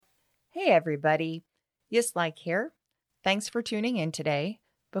Hey everybody, Yislike here. Thanks for tuning in today.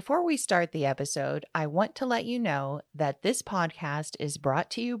 Before we start the episode, I want to let you know that this podcast is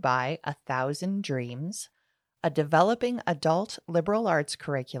brought to you by 1,000 Dreams, a developing adult liberal arts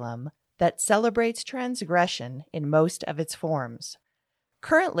curriculum that celebrates transgression in most of its forms.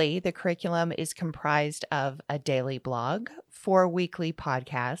 Currently, the curriculum is comprised of a daily blog, 4 weekly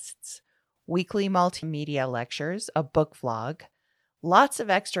podcasts, weekly multimedia lectures, a book vlog, lots of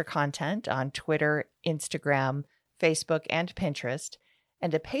extra content on Twitter, Instagram, Facebook, and Pinterest,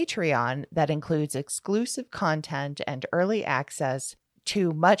 and a Patreon that includes exclusive content and early access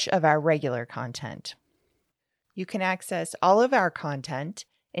to much of our regular content. You can access all of our content,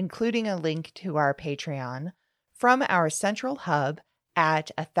 including a link to our Patreon, from our central hub at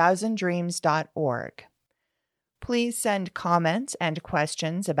 1000dreams.org. Please send comments and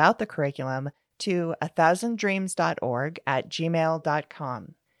questions about the curriculum to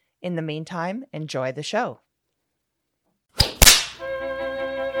 1000dreams.org@gmail.com. In the meantime, enjoy the show.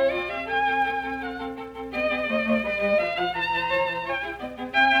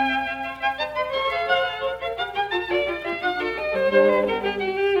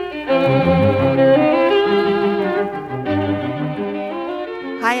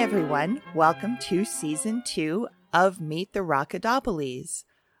 Hi, everyone. Welcome to Season 2 of Meet the Rockadopolis.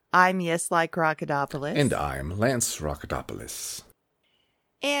 I'm Yislike Rockadopolis. And I'm Lance Rockadopolis.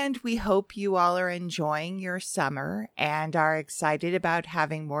 And we hope you all are enjoying your summer and are excited about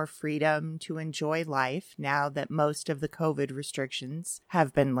having more freedom to enjoy life now that most of the COVID restrictions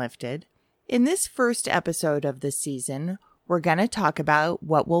have been lifted. In this first episode of the season, we're going to talk about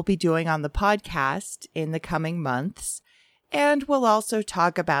what we'll be doing on the podcast in the coming months. And we'll also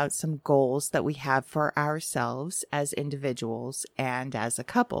talk about some goals that we have for ourselves as individuals and as a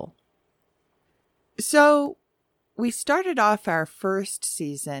couple. So we started off our first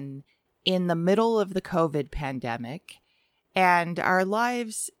season in the middle of the COVID pandemic, and our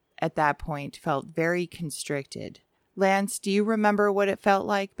lives at that point felt very constricted. Lance, do you remember what it felt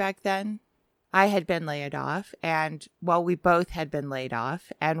like back then? I had been laid off, and we both had been laid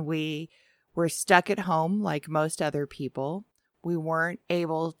off, and we were stuck at home like most other people. We weren't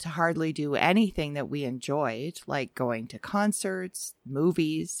able to hardly do anything that we enjoyed, like going to concerts,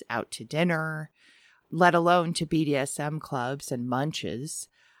 movies, out to dinner, let alone to BDSM clubs and munches.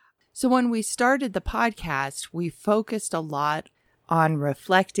 So when we started the podcast, we focused a lot on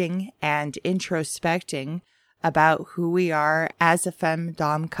reflecting and introspecting about who we are as a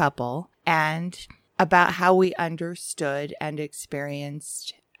femdom couple and about how we understood and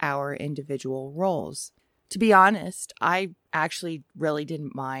experienced our individual roles. To be honest, I actually really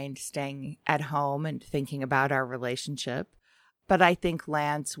didn't mind staying at home and thinking about our relationship, but I think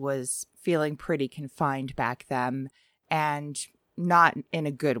Lance was feeling pretty confined back then and not in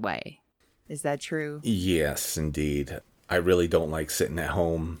a good way. Is that true? Yes, indeed. I really don't like sitting at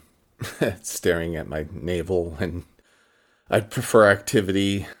home staring at my navel, and I'd prefer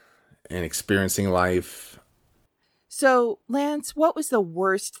activity and experiencing life. So, Lance, what was the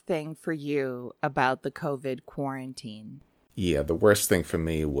worst thing for you about the COVID quarantine? Yeah, the worst thing for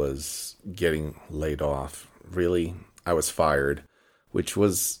me was getting laid off. Really, I was fired, which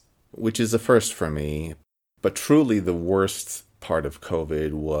is a first for me. But truly the worst part of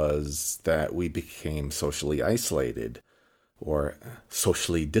COVID was that we became socially isolated or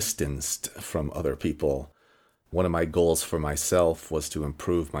socially distanced from other people. One of my goals for myself was to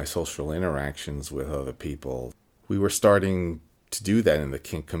improve my social interactions with other people. We were starting to do that in the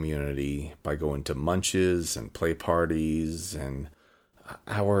kink community by going to munches and play parties, and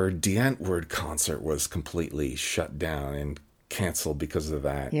our D'Antwoord concert was completely shut down and canceled because of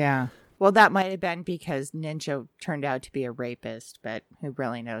that. Yeah. Well, that might have been because Ninja turned out to be a rapist, but who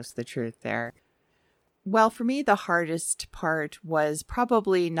really knows the truth there? Well, for me, the hardest part was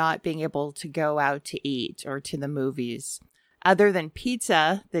probably not being able to go out to eat or to the movies. Other than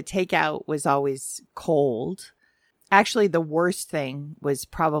pizza, the takeout was always cold. Actually, the worst thing was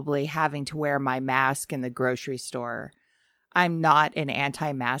probably having to wear my mask in the grocery store. I'm not an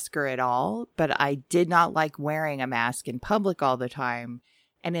anti-masker at all, but I did not like wearing a mask in public all the time.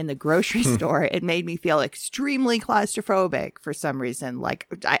 And in the grocery store, it made me feel extremely claustrophobic for some reason.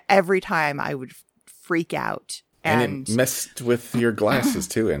 Like every time I would freak out. And it messed with your glasses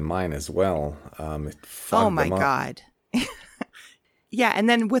too, and mine as well. It fogged oh my them up. God. Yeah, and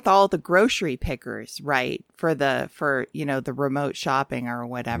then with all the grocery pickers, right, for the remote shopping or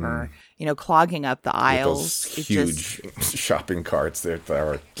whatever, clogging up the aisles. With those huge shopping carts that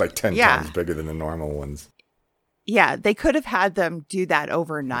are like 10 times bigger than the normal ones. Yeah, they could have had them do that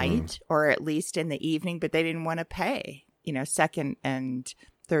overnight or at least in the evening, but they didn't want to pay, second and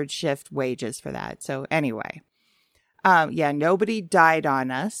third shift wages for that. So anyway, yeah, nobody died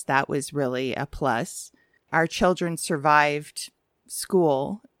on us. That was really a plus. Our children survived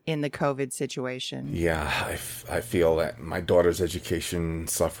school in the COVID situation. Yeah, I feel that my daughter's education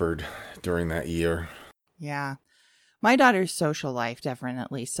suffered during that year. Yeah. My daughter's social life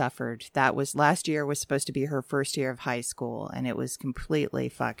definitely suffered. That was last year was supposed to be her first year of high school, and it was completely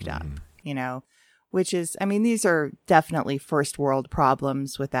fucked up, you know, which is, I mean, these are definitely first world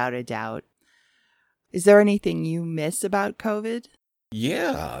problems without a doubt. Is there anything you miss about COVID?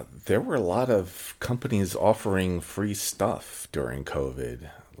 Yeah, there were a lot of companies offering free stuff during COVID.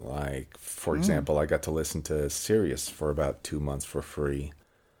 Like, for example, I got to listen to Sirius for about 2 months for free.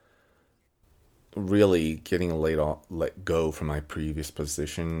 Really getting let go from my previous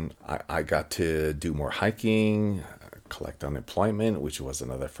position. I got to do more hiking, collect unemployment, which was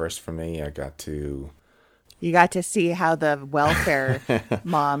another first for me. You got to see how the welfare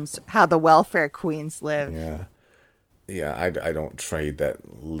moms, how the welfare queens live. Yeah, I don't trade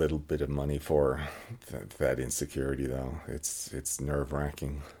that little bit of money for that insecurity, though. It's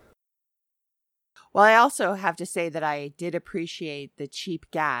nerve-wracking. Well, I also have to say that I did appreciate the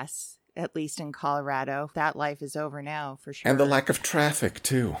cheap gas, at least in Colorado. That life is over now, for sure. And the lack of traffic,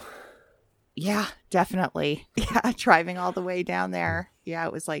 too. Yeah, definitely. Yeah, driving all the way down there. Yeah,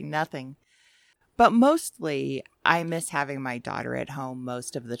 it was like nothing. But mostly, I miss having my daughter at home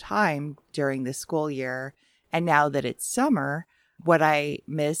most of the time during the school year. And now that it's summer, what I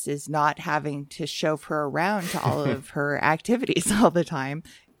miss is not having to chauffeur her around to all of her activities all the time.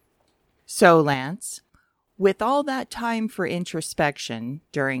 So, Lance, with all that time for introspection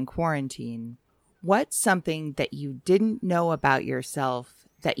during quarantine, what's something that you didn't know about yourself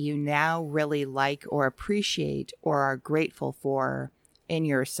that you now really like or appreciate or are grateful for in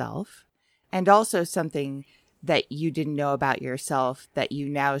yourself? And also something that you didn't know about yourself that you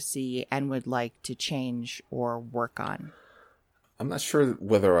now see and would like to change or work on? I'm not sure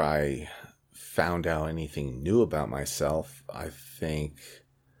whether I found out anything new about myself. I think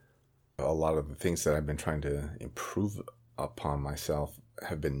a lot of the things that I've been trying to improve upon myself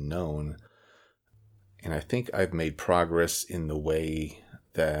have been known. And I think I've made progress in the way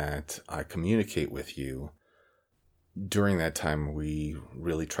that I communicate with you. During that time, we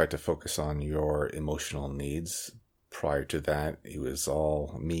really tried to focus on your emotional needs. Prior to that, it was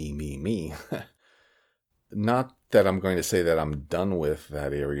all me. Not that I'm going to say that I'm done with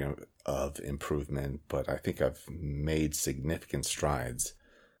that area of improvement, but I think I've made significant strides.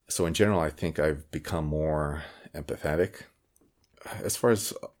 So in general, I think I've become more empathetic. As far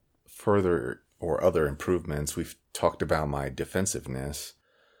as further or other improvements, we've talked about my defensiveness.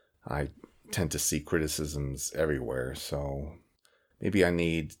 I tend to see criticisms everywhere, so maybe I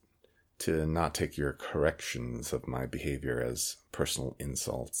need to not take your corrections of my behavior as personal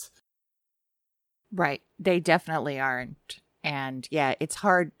insults. Right. They definitely aren't. And yeah, it's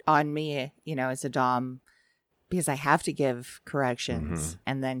hard on me, you know, as a dom, because I have to give corrections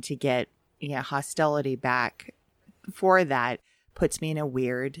and then to get, you know, hostility back for that puts me in a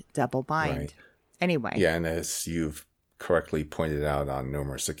weird double bind. Right. Anyway. Yeah, and as you've correctly pointed out on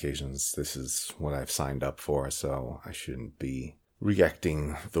numerous occasions, this is what I've signed up for, so I shouldn't be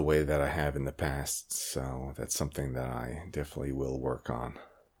reacting the way that I have in the past. So that's something that I definitely will work on.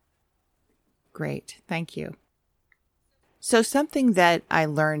 Great. Thank you. So something that I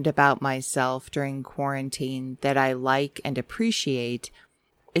learned about myself during quarantine that I like and appreciate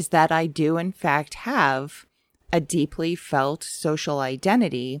is that I do in fact have a deeply felt social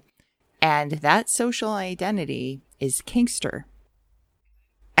identity, and that social identity is Kinkster.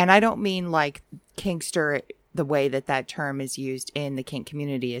 And I don't mean like Kinkster the way that that term is used in the kink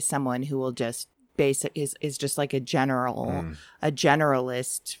community as someone who will just is just like a generalist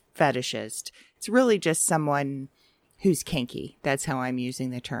fetishist. It's really just someone who's kinky. That's how I'm using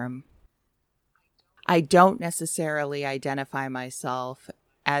the term. I don't necessarily identify myself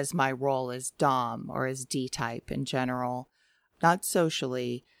as my role as dom or as D-type in general, not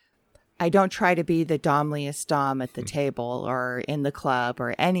socially. I don't try to be the domliest dom at the table or in the club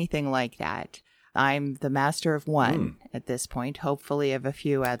or anything like that. I'm the master of one at this point, hopefully of a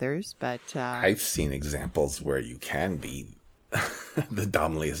few others, but... I've seen examples where you can be the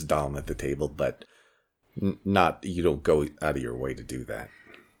domliest dom at the table, but you don't go out of your way to do that.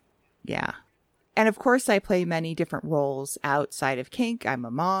 Yeah. And of course, I play many different roles outside of kink. I'm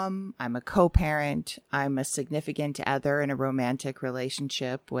a mom, I'm a co-parent, I'm a significant other in a romantic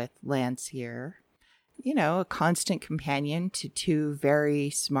relationship with Lance here. You know, a constant companion to two very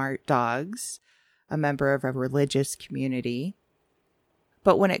smart dogs, a member of a religious community.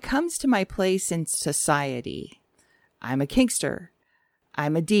 But when it comes to my place in society, I'm a kinkster.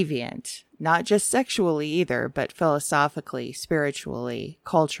 I'm a deviant, not just sexually either, but philosophically, spiritually,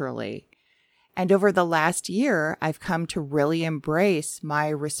 culturally. And over the last year, I've come to really embrace my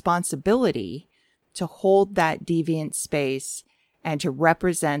responsibility to hold that deviant space and to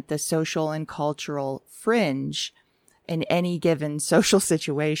represent the social and cultural fringe in any given social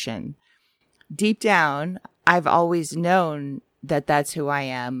situation. Deep down, I've always known that that's who I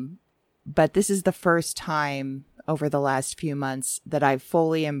am, but this is the first time over the last few months that I've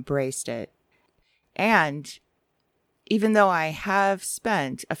fully embraced it. And even though I have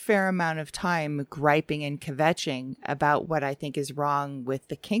spent a fair amount of time griping and kvetching about what I think is wrong with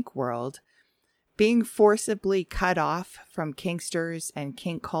the kink world, being forcibly cut off from kinksters and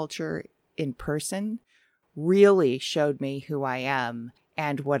kink culture in person really showed me who I am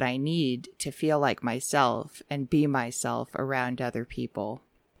and what I need to feel like myself and be myself around other people,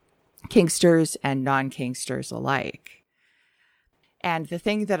 kinksters and non-kinksters alike. And the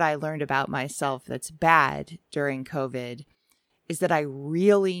thing that I learned about myself that's bad during COVID is that I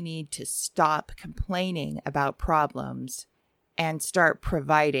really need to stop complaining about problems and start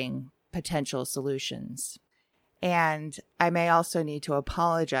providing potential solutions. And I may also need to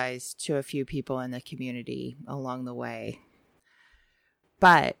apologize to a few people in the community along the way.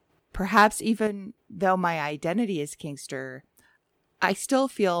 But perhaps even though my identity is kinkster, I still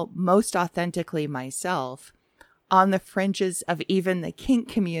feel most authentically myself on the fringes of even the kink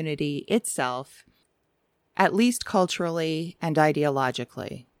community itself, at least culturally and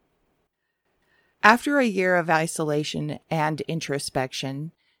ideologically. After a year of isolation and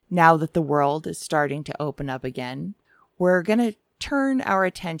introspection, now that the world is starting to open up again, we're going to turn our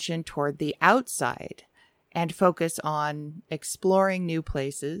attention toward the outside and focus on exploring new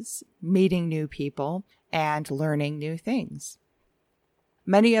places, meeting new people, and learning new things.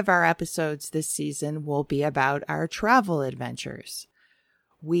 Many of our episodes this season will be about our travel adventures.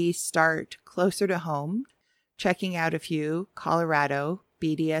 We start closer to home, checking out a few Colorado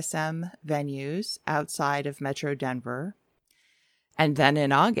BDSM venues outside of Metro Denver. And then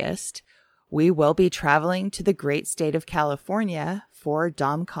in August, we will be traveling to the great state of California for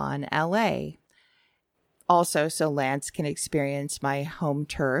DomCon LA. Also, so Lance can experience my home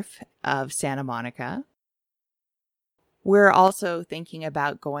turf of Santa Monica. We're also thinking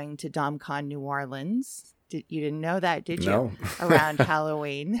about going to DomCon New Orleans. You didn't know that, did you? No. Around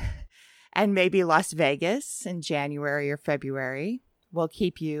Halloween. And maybe Las Vegas in January or February. We'll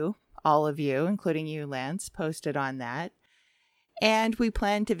keep you, all of you, including you, Lance, posted on that. And we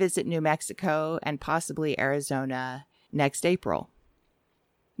plan to visit New Mexico and possibly Arizona next April.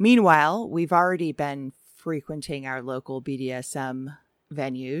 Meanwhile, we've already been frequenting our local BDSM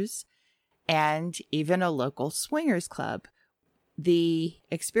venues and even a local swingers club, the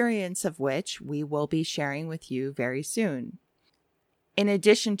experience of which we will be sharing with you very soon. In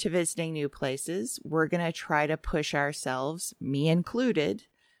addition to visiting new places, we're going to try to push ourselves, me included,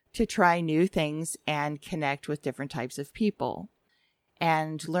 to try new things and connect with different types of people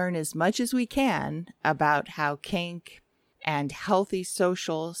and learn as much as we can about how kink and healthy,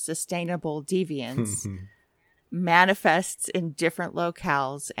 social, sustainable deviance manifests in different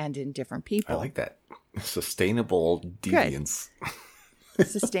locales and in different people. I like that. Sustainable deviance.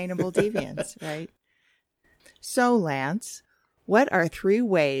 Sustainable deviance, right? So, Lance, what are 3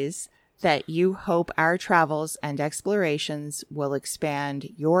 ways that you hope our travels and explorations will expand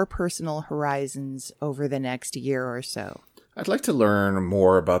your personal horizons over the next year or so? I'd like to learn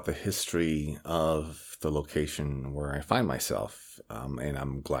more about the history of the location where I find myself, and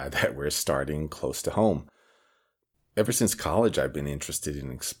I'm glad that we're starting close to home. Ever since college, I've been interested in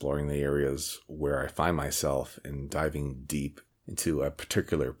exploring the areas where I find myself and diving deep into a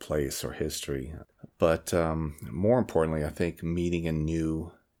particular place or history. But more importantly, I think meeting a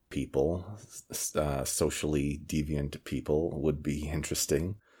new people, socially deviant people, would be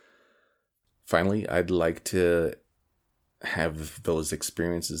interesting. Finally, I'd like to have those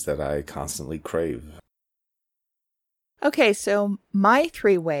experiences that I constantly crave. Okay, so my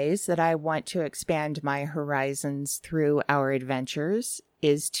 3 ways that I want to expand my horizons through our adventures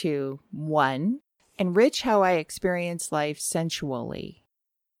is to, 1, enrich how I experience life sensually.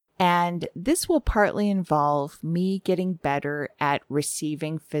 And this will partly involve me getting better at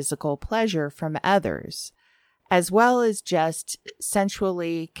receiving physical pleasure from others, as well as just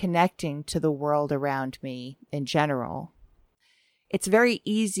sensually connecting to the world around me in general. It's very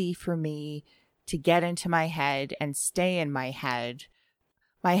easy for me to get into my head and stay in my head.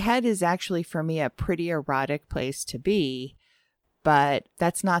 My head is actually, for me, a pretty erotic place to be, but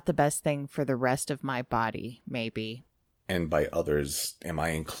that's not the best thing for the rest of my body, maybe. And by others, am I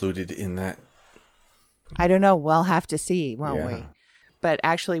included in that? I don't know. We'll have to see, won't we? But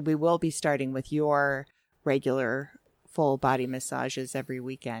actually, we will be starting with your regular full body massages every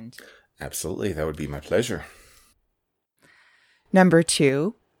weekend. Absolutely. That would be my pleasure. Number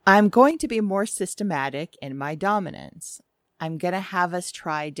 2, I'm going to be more systematic in my dominance. I'm going to have us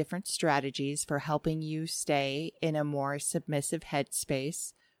try different strategies for helping you stay in a more submissive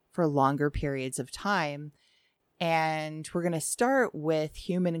headspace for longer periods of time. And we're going to start with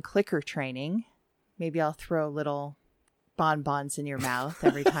human clicker training. Maybe I'll throw little bonbons in your mouth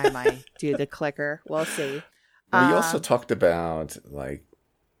every time I do the clicker. We'll see. Well, you also talked about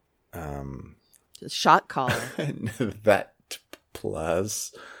shot collar. That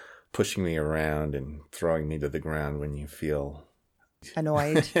plus pushing me around and throwing me to the ground when you feel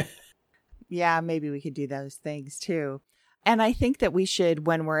annoyed. Yeah, maybe we could do those things too. And I think that we should,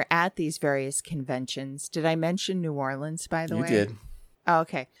 when we're at these various conventions, did I mention New Orleans, by the way? You did. Oh,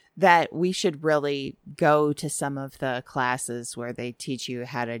 okay. That we should really go to some of the classes where they teach you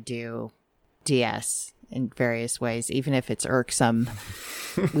how to do DS in various ways. Even if it's irksome,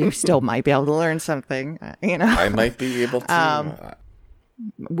 we still might be able to learn something, I might be able to. I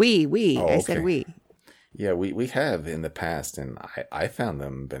okay. said we. Yeah, we have in the past, and I found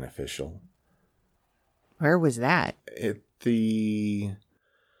them beneficial. Where was that? What the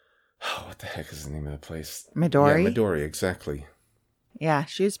heck is the name of the place? Midori? Yeah, Midori, exactly. Yeah,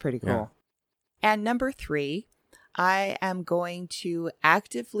 she was pretty cool. Yeah. And number 3, I am going to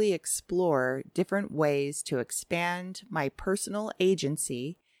actively explore different ways to expand my personal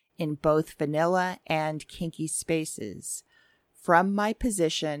agency in both vanilla and kinky spaces from my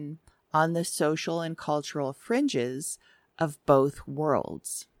position on the social and cultural fringes of both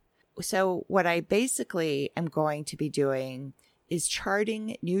worlds. So what I basically am going to be doing is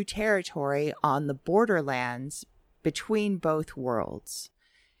charting new territory on the borderlands between both worlds.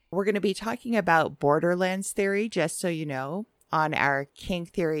 We're going to be talking about Borderlands theory, just so you know, on our Kink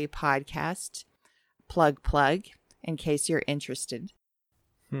Theory podcast, plug, in case you're interested.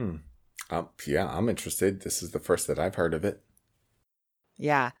 Yeah, I'm interested. This is the first that I've heard of it.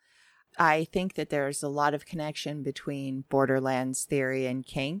 Yeah. I think that there's a lot of connection between Borderlands theory and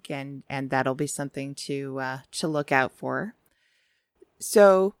kink, and that'll be something to look out for.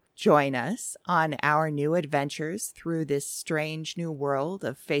 So join us on our new adventures through this strange new world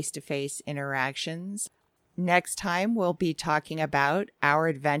of face-to-face interactions. Next time, we'll be talking about our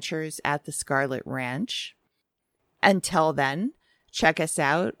adventures at the Scarlet Ranch. Until then, check us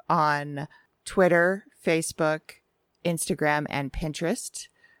out on Twitter, Facebook, Instagram, and Pinterest.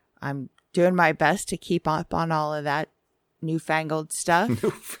 I'm doing my best to keep up on all of that newfangled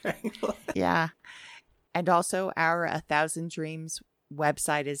stuff. Yeah. And also our 1,000 Dreams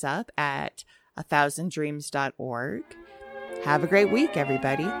website is up at 1000dreams.org. Have a great week,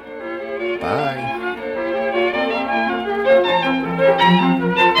 everybody. Bye.